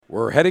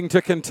We're heading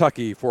to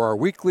Kentucky for our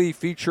weekly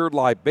featured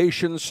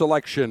libation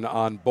selection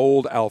on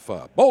Bold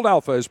Alpha. Bold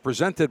Alpha is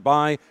presented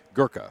by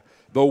Gurkha,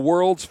 the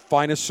world's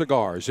finest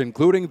cigars,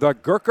 including the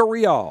Gurkha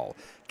Real.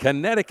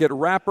 Connecticut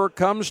wrapper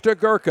comes to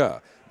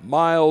Gurkha.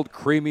 Mild,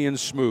 creamy, and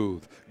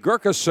smooth.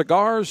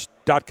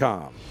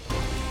 GurkhaCigars.com.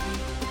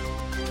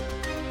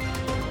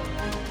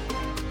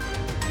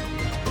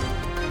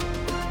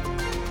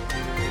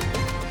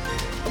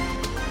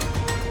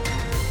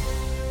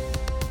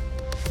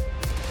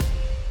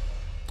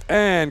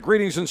 And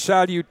greetings and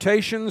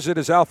salutations. It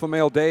is Alpha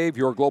Male Dave,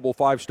 your global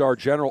five-star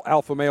general,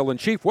 Alpha Male in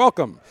Chief.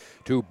 Welcome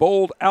to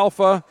Bold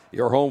Alpha,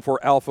 your home for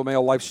Alpha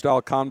Male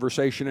lifestyle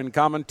conversation and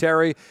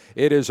commentary.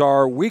 It is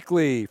our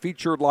weekly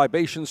featured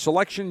libation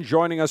selection.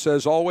 Joining us,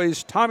 as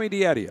always, Tommy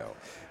Diadio,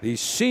 the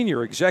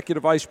Senior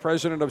Executive Vice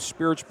President of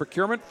Spirits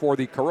Procurement for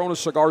the Corona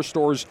Cigar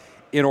Stores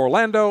in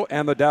Orlando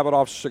and the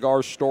Davidoff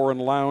Cigar Store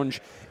and Lounge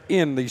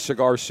in the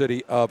cigar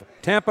city of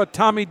Tampa.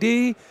 Tommy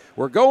D.,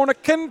 we're going to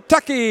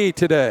Kentucky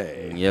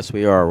today. Yes,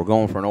 we are. We're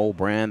going for an old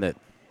brand that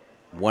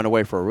went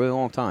away for a really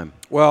long time.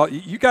 Well,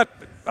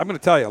 I'm going to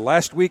tell you,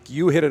 last week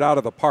you hit it out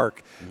of the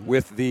park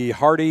with the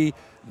Hardy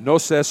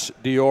Noces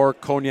d'Or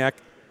Cognac.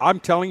 I'm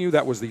telling you,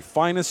 that was the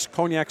finest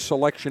cognac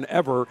selection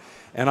ever.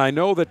 And I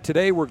know that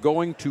today we're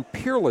going to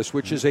Peerless,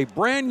 which is a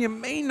brand you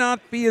may not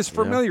be as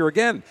familiar.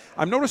 Again,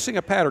 I'm noticing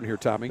a pattern here,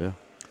 Tommy. Yeah.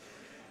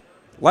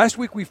 Last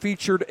week we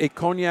featured a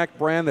cognac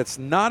brand that's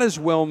not as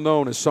well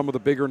known as some of the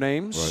bigger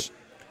names. Right.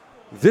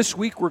 This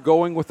week we're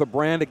going with a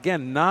brand,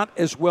 again, not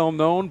as well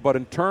known, but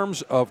in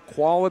terms of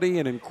quality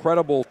and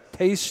incredible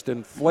taste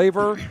and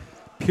flavor,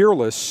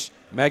 Peerless,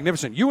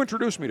 magnificent. You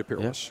introduced me to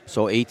Peerless. Yeah.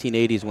 So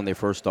 1880s when they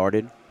first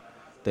started.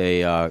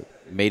 They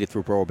made it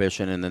through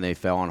Prohibition, and then they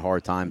fell on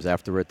hard times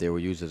after it. They were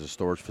used as a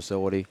storage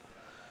facility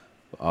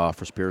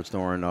for spirits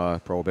during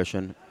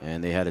Prohibition,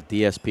 and they had a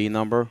DSP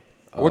number.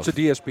 What's a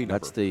DSP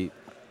number?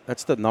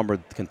 That's the number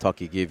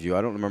Kentucky gives you.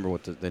 I don't remember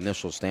what the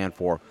initials stand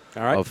for.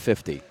 All right. Of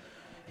 50.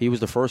 He was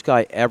the first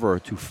guy ever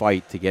to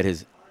fight to get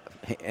his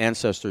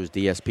ancestors'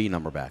 DSP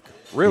number back.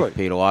 Really? He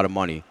paid a lot of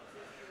money.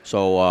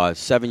 So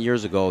 7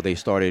 years ago, they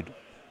started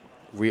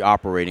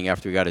reoperating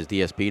after he got his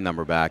DSP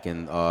number back.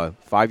 And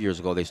 5 years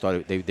ago,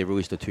 they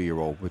released a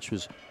 2-year-old, which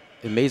was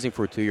amazing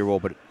for a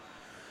 2-year-old, but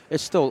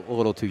it's still a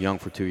little too young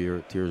for 2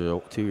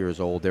 years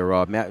old.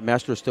 Their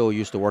master still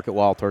used to work at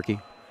Wild Turkey.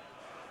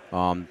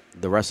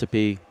 The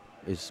recipe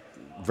is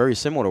very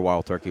similar to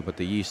Wild Turkey, but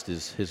the yeast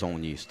is his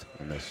own yeast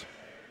in this.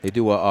 They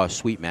do a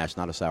sweet mash,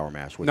 not a sour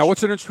mash. Now,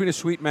 what's the difference between a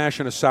sweet mash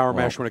and a sour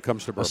mash when it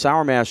comes to bourbon? A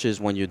sour mash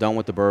is when you're done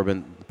with the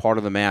bourbon, part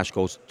of the mash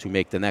goes to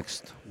make the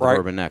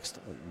bourbon next.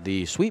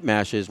 The sweet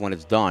mash is when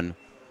it's done,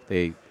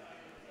 they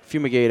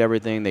fumigate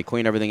everything, they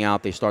clean everything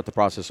out, they start the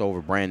process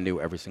over brand new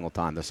every single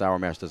time. The sour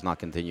mash does not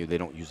continue. They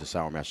don't use the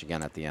sour mash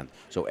again at the end.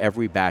 So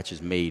every batch is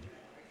made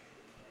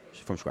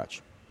from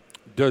scratch.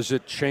 Does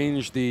it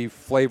change the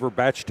flavor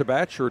batch to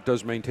batch, or it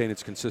does maintain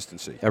its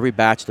consistency? Every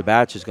batch to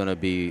batch is going to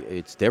be,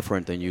 it's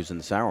different than using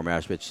the sour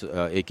mash, but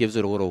it gives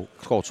it a little,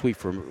 it's called sweet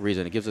for a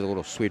reason, it gives it a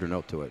little sweeter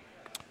note to it.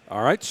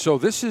 All right, so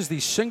this is the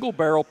single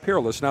barrel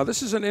Peerless. Now,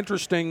 this is an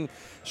interesting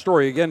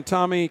story. Again,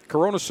 Tommy,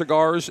 Corona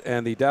Cigars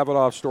and the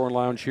Davidoff Store and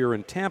Lounge here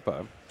in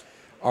Tampa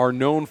are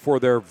known for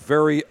their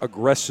very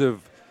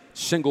aggressive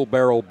single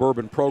barrel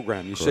bourbon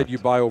program. You said you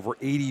buy over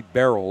 80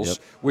 barrels,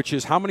 which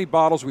is how many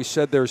bottles? We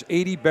said there's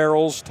 80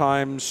 barrels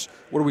times,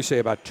 what do we say,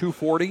 about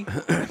 240?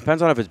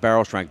 Depends on if it's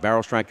barrel strength.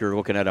 Barrel strength, you're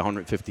looking at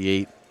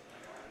 158,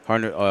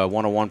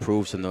 101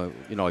 proofs in the,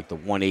 like the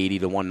 180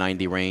 to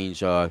 190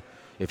 range.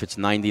 If it's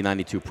 90,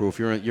 92 proof,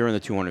 you're in the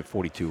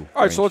 242.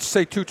 All right, so let's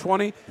say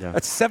 220. Yeah.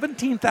 That's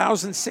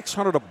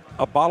 17,600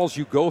 bottles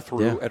you go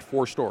through at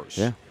 4 stores.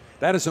 Yeah.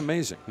 That is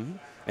amazing. Mm-hmm.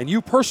 And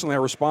you personally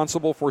are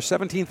responsible for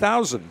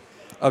 17,000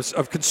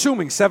 of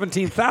consuming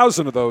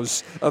 17,000 of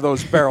those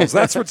barrels.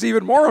 That's what's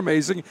even more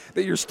amazing,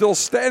 that you're still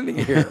standing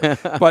here.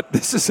 But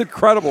this is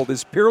incredible,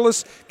 this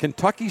Peerless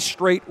Kentucky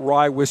Straight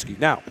Rye Whiskey.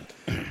 Now,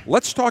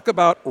 let's talk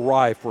about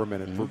rye for a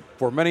minute.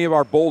 For many of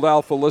our Bold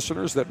Alpha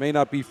listeners that may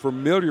not be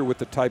familiar with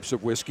the types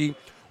of whiskey,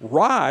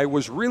 rye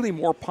was really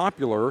more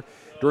popular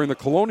during the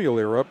colonial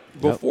era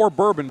before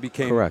bourbon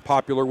became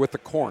popular with the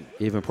corn.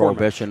 Even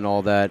Prohibition and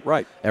all that.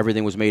 Right.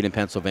 Everything was made in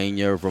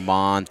Pennsylvania,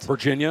 Vermont.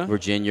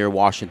 Virginia,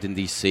 Washington,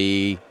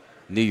 D.C.,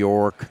 New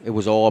York. It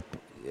was all up.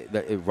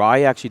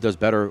 Rye actually does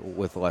better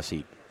with less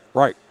heat.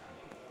 Right.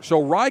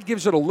 So rye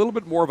gives it a little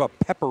bit more of a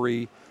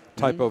peppery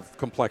type of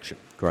complexion.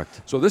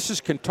 Correct. So this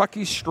is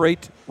Kentucky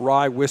Straight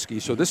Rye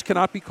Whiskey. So this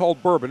cannot be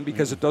called bourbon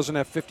because it doesn't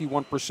have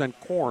 51%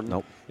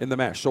 corn in the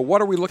mash. So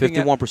what are we looking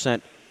at?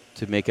 51%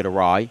 to make it a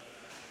rye.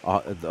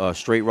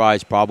 Straight rye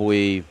is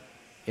probably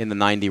in the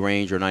 90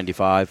 range or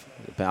 95.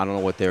 I don't know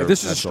what they're.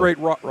 This is a straight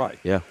rye.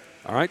 Yeah.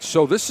 All right.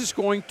 So this is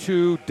going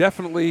to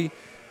definitely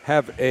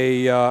have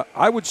a.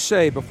 I would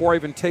say before I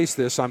even taste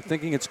this, I'm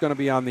thinking it's going to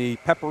be on the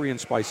peppery and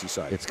spicy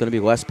side. It's going to be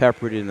less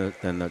peppery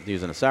than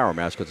using a sour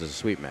mash because it's a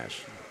sweet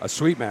mash. A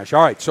sweet mash.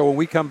 All right. So when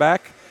we come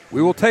back,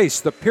 we will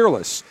taste the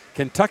Peerless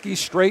Kentucky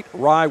Straight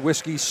Rye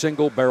Whiskey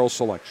Single Barrel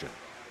Selection.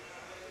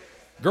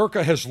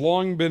 Gurkha has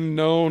long been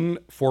known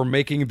for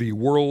making the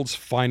world's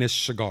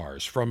finest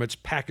cigars. From its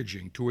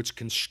packaging to its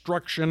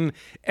construction,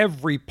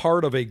 every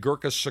part of a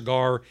Gurkha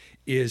cigar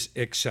is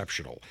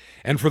exceptional.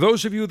 And for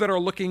those of you that are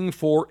looking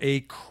for a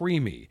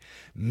creamy,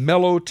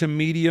 mellow to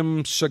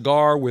medium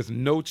cigar with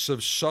notes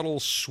of subtle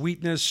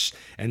sweetness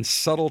and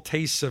subtle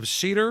tastes of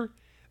cedar,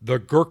 the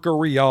Gurkha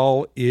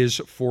Real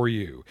is for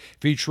you.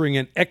 Featuring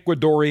an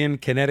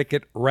Ecuadorian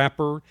Connecticut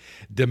wrapper,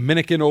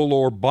 Dominican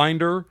Olor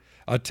binder,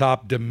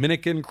 atop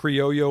Dominican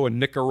Criollo and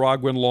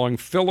Nicaraguan long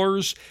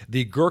fillers,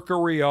 the Gurkha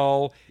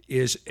Real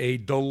is a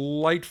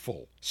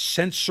delightful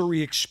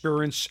sensory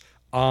experience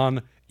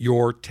on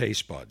your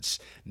taste buds.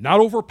 Not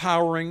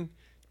overpowering,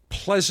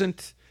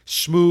 pleasant,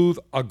 smooth,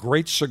 a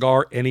great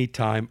cigar any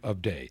time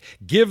of day.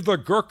 Give the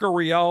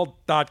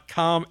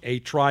GurkhaReal.com a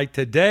try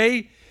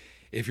today.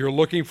 If you're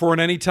looking for an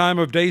any time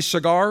of day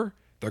cigar,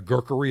 the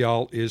Gurkha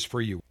Real is for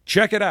you.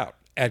 Check it out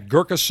at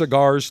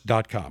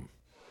GurkhaCigars.com.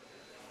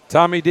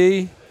 Tommy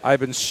D,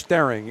 I've been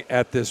staring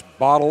at this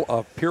bottle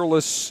of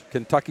Peerless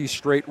Kentucky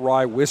Straight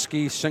Rye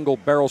Whiskey, single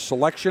barrel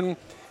selection.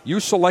 You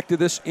selected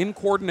this in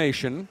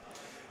coordination,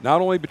 not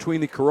only between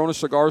the Corona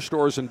Cigar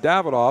Stores in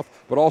Davidoff,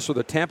 but also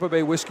the Tampa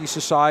Bay Whiskey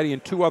Society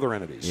and two other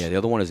entities. Yeah, the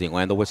other one is the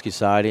Orlando Whiskey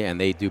Society, and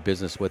they do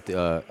business with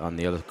on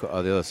the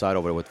other side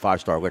over there with Five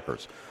Star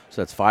Liquors.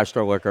 So that's Five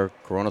Star Liquor,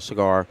 Corona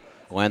Cigar,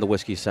 Orlando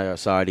Whiskey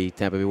Society,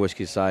 Tampa Bay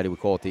Whiskey Society. We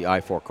call it the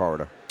I-4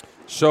 corridor.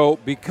 So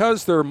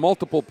because there are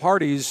multiple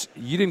parties,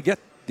 you didn't get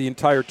the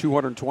entire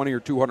 220 or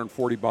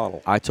 240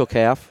 bottle. I took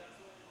half,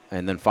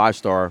 and then Five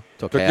Star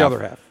took half. The other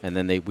half. And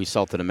then we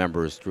sell to the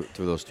members through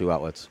those two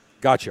outlets.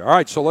 Gotcha. All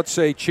right, so let's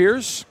say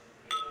cheers.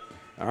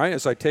 All right,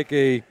 as I take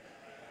a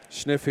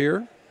sniff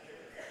here.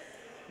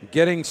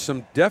 Getting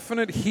some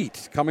definite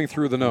heat coming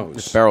through the nose.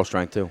 It's barrel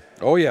strength, too.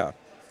 Oh, yeah.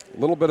 A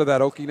little bit of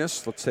that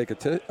oakiness. Let's take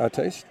a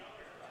taste.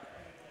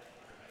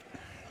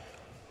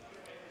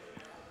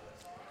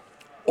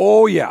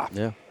 Oh, yeah.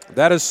 Yeah.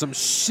 That is some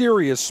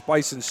serious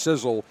spice and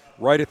sizzle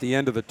right at the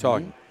end of the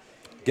tongue.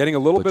 Mm-hmm. Getting a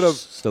little bit of...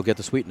 Still get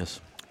the sweetness.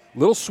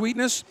 Little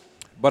sweetness,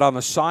 but on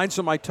the sides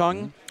of my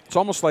tongue, it's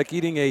almost like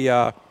eating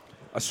a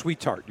sweet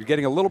tart. You're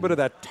getting a little bit of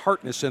that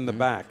tartness in the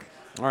back.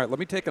 All right, let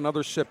me take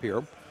another sip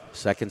here.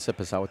 Second sip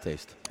is how it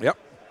tastes. Yep.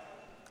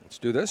 Let's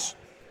do this.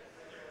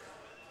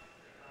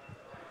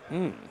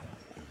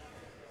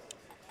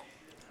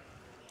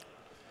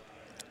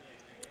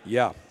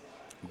 Yeah,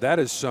 that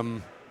is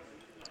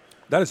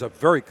a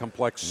very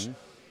complex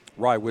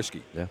rye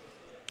whiskey. Yeah.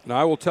 Now,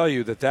 I will tell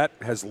you that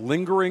has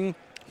lingering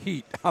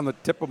heat on the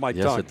tip of my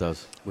tongue. Yes, it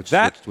does,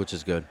 which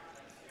is good.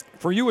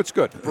 For you, it's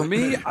good. For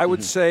me, I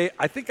would say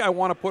I think I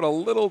want to put a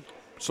little,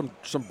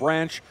 some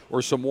branch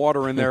or some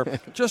water in there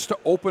just to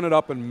open it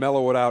up and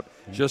mellow it out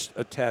just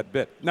a tad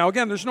bit. Now,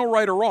 again, there's no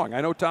right or wrong.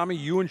 I know, Tommy,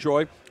 you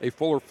enjoy a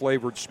fuller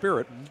flavored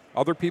spirit.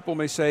 Other people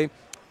may say,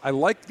 I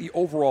like the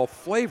overall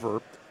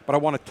flavor, but I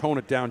want to tone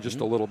it down just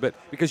a little bit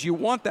because you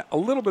want that a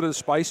little bit of the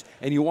spice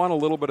and you want a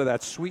little bit of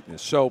that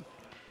sweetness. So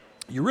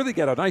you really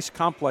get a nice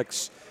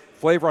complex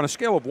flavor. On a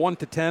scale of 1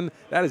 to 10,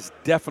 that is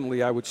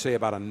definitely, I would say,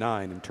 about a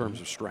 9 in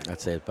terms of strength.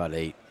 I'd say about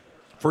 8.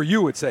 For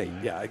you, it's 8.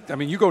 Yeah, I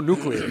mean, you go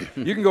nuclear.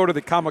 You can go to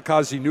the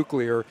Kamikaze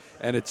Nuclear,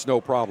 and it's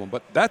no problem.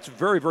 But that's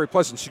very, very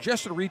pleasant.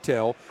 Suggested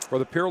retail for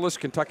the Peerless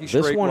Kentucky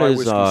Straight Rye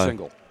Whiskey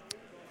Single.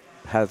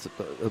 Has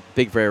a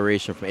big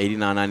variation from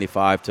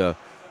 $89.95 to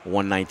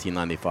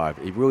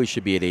 $119.95. It really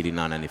should be at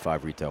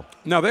 $89.95 retail.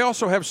 Now, they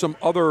also have some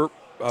other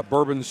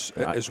bourbons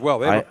as well.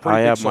 They have a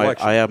pretty big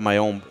selection. I have my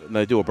own.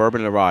 I do a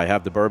bourbon and a rye. I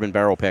have the bourbon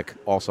barrel pick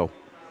also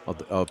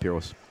of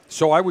Peerless.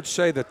 So I would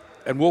say that,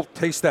 and we'll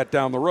taste that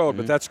down the road,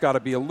 but that's got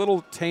to be a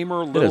little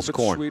tamer, a little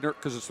bit sweeter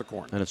because it's the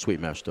corn. And it's sweet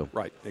mash, too.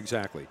 Right,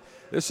 exactly.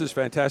 This is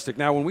fantastic.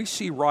 Now, when we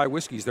see rye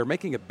whiskeys, they're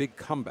making a big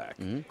comeback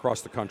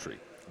across the country.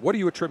 What do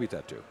you attribute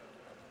that to?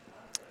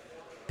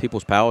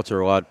 People's palates are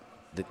a lot.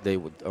 They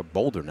are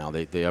bolder now.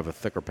 They have a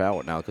thicker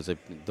palate now because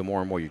the more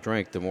and more you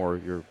drink, the more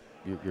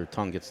your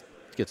tongue gets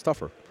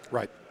tougher.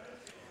 Right.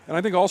 And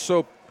I think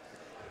also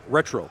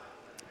retro.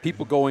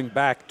 People going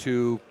back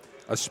to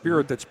a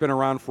spirit that's been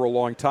around for a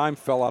long time,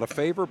 fell out of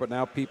favor, but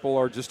now people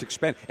are just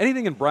expanding.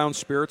 Anything in brown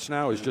spirits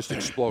now is just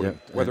exploding.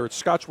 Yeah. Whether it's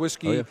Scotch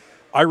whiskey,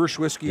 Irish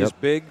whiskey is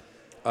big,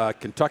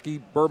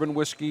 Kentucky bourbon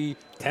whiskey,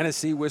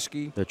 Tennessee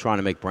whiskey. They're trying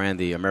to make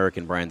brandy,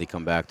 American brandy,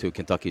 come back too.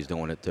 Kentucky's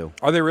doing it too.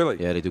 Are they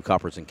really? Yeah, they do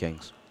Coppers and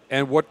Kings.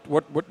 And what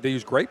they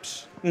use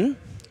grapes? Mm-hmm.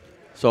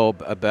 So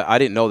I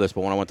didn't know this,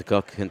 but when I went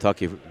to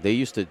Kentucky, they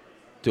used to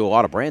do a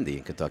lot of brandy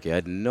in Kentucky. I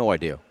had no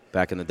idea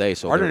back in the day.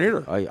 So I didn't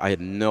either. I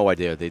had no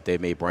idea they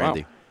made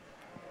brandy. Wow.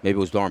 Maybe it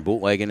was during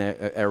bootlegging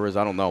eras.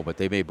 I don't know, but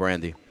they made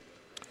brandy.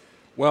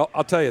 Well,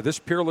 I'll tell you, this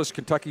Peerless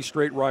Kentucky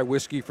Straight Rye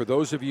Whiskey, for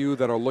those of you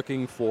that are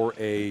looking for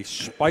a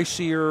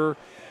spicier,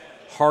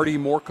 hearty,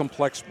 more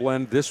complex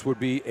blend, this would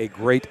be a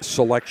great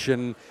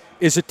selection.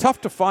 Is it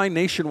tough to find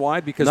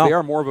nationwide because they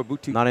are more of a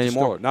boutique Not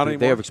anymore. Distiller? Not anymore.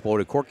 They have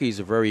exploded. Corky's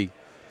the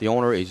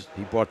owner, he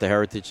brought the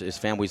heritage, his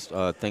family's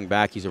thing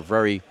back. He's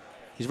very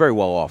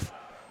well off.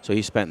 So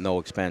he spent no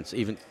expense.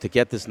 Even to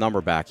get this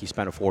number back, he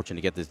spent a fortune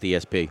to get this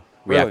DSP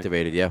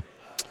reactivated, yeah.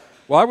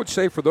 Well, I would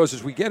say for those,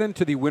 as we get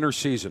into the winter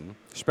season,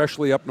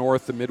 especially up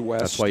north, the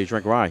Midwest. That's why you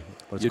drink rye.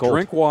 You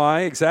drink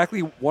rye, exactly.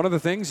 One of the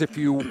things, if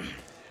you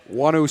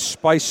want to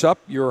spice up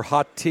your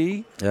hot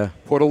tea,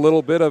 put a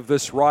little bit of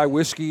this rye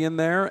whiskey in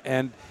there,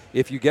 and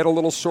if you get a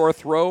little sore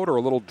throat or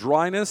a little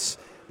dryness,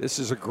 this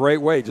is a great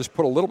way. Just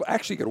put a little,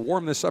 actually you can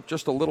warm this up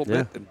just a little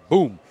bit, and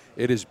boom,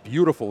 it is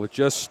beautiful. It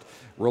just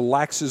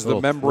relaxes the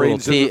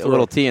membranes. A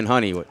little tea and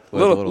honey.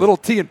 Little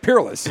tea and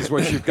Peerless is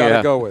what you've got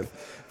to go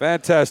with.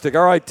 Fantastic.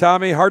 All right,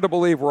 Tommy, hard to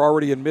believe we're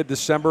already in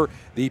mid-December.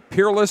 The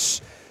Peerless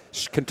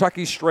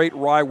Kentucky Straight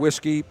Rye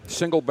Whiskey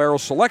Single Barrel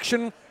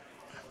Selection,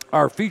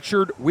 our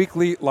featured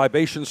weekly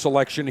libation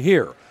selection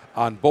here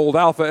on Bold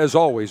Alpha. As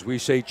always, we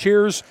say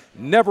cheers,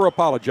 never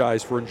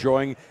apologize for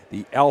enjoying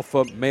the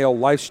alpha male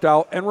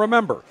lifestyle. And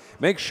remember,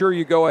 make sure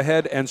you go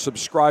ahead and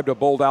subscribe to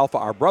Bold Alpha,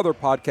 our brother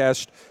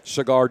podcast,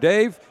 Cigar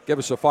Dave. Give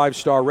us a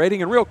 5-star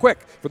rating. And real quick,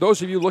 for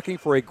those of you looking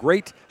for a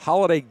great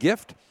holiday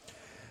gift,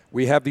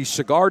 we have the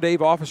Cigar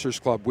Dave Officers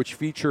Club, which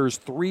features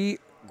 3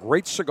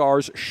 great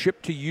cigars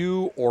shipped to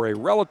you or a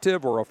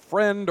relative or a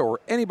friend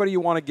or anybody you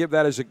want to give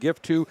that as a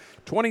gift to.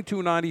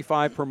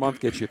 $22.95 per month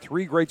gets you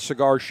 3 great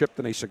cigars shipped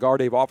in a Cigar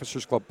Dave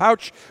Officers Club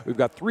pouch. We've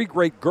got 3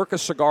 great Gurkha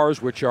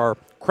cigars, which are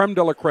creme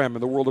de la creme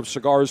in the world of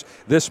cigars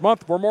this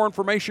month. For more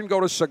information, go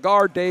to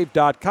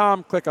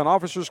cigardave.com, click on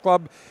Officers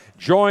Club,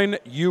 join.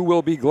 You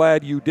will be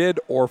glad you did.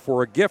 Or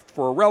for a gift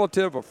for a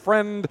relative, a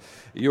friend,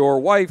 your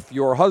wife,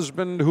 your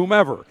husband,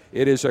 whomever.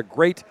 It is a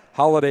great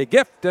holiday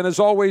gift. And as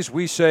always,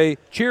 we say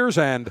cheers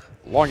and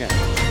long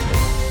end.